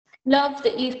Love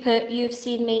that you've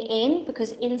seen me in,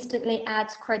 because instantly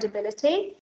adds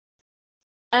credibility.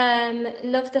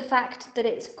 Love the fact that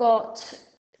it's got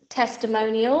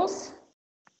testimonials.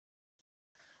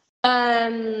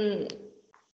 I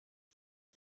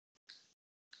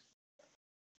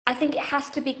think it has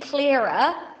to be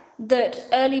clearer that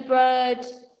early bird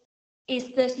is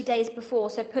 30 days before.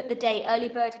 So put the day early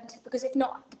bird into, because if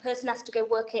not, the person has to go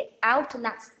work it out, and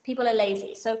that's, people are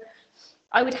lazy. So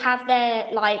I would have their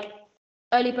like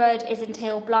early bird is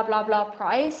until blah blah blah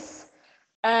price.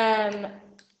 And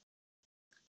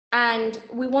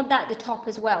we want that at the top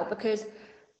as well, because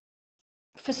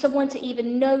for someone to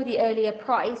even know the earlier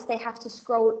price, they have to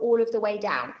scroll all of the way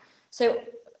down. So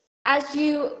as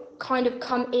you kind of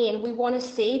come in, we want to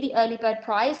see the early bird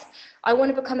price. I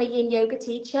want to become a yin yoga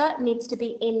teacher, it needs to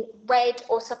be in red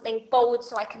or something bold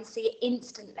so I can see it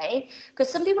instantly, because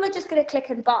some people are just going to click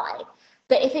and buy.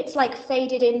 But if it's like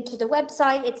faded into the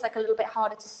website, it's like a little bit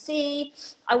harder to see.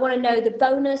 I want to know the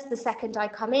bonus the second I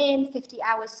come in, 50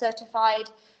 hours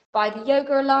certified by the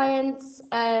Yoga Alliance.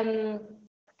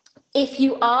 If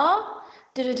you are,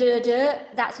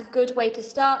 that's a good way to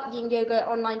start. Yin Yoga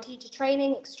online teacher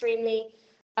training, extremely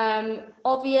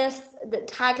obvious. The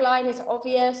tagline is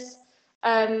obvious.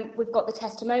 We've got the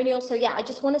testimonial. So yeah, I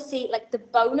just want to see like the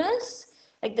bonus,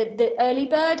 like the early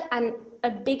bird, and a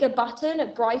bigger button, a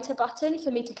brighter button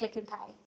for me to click and pay.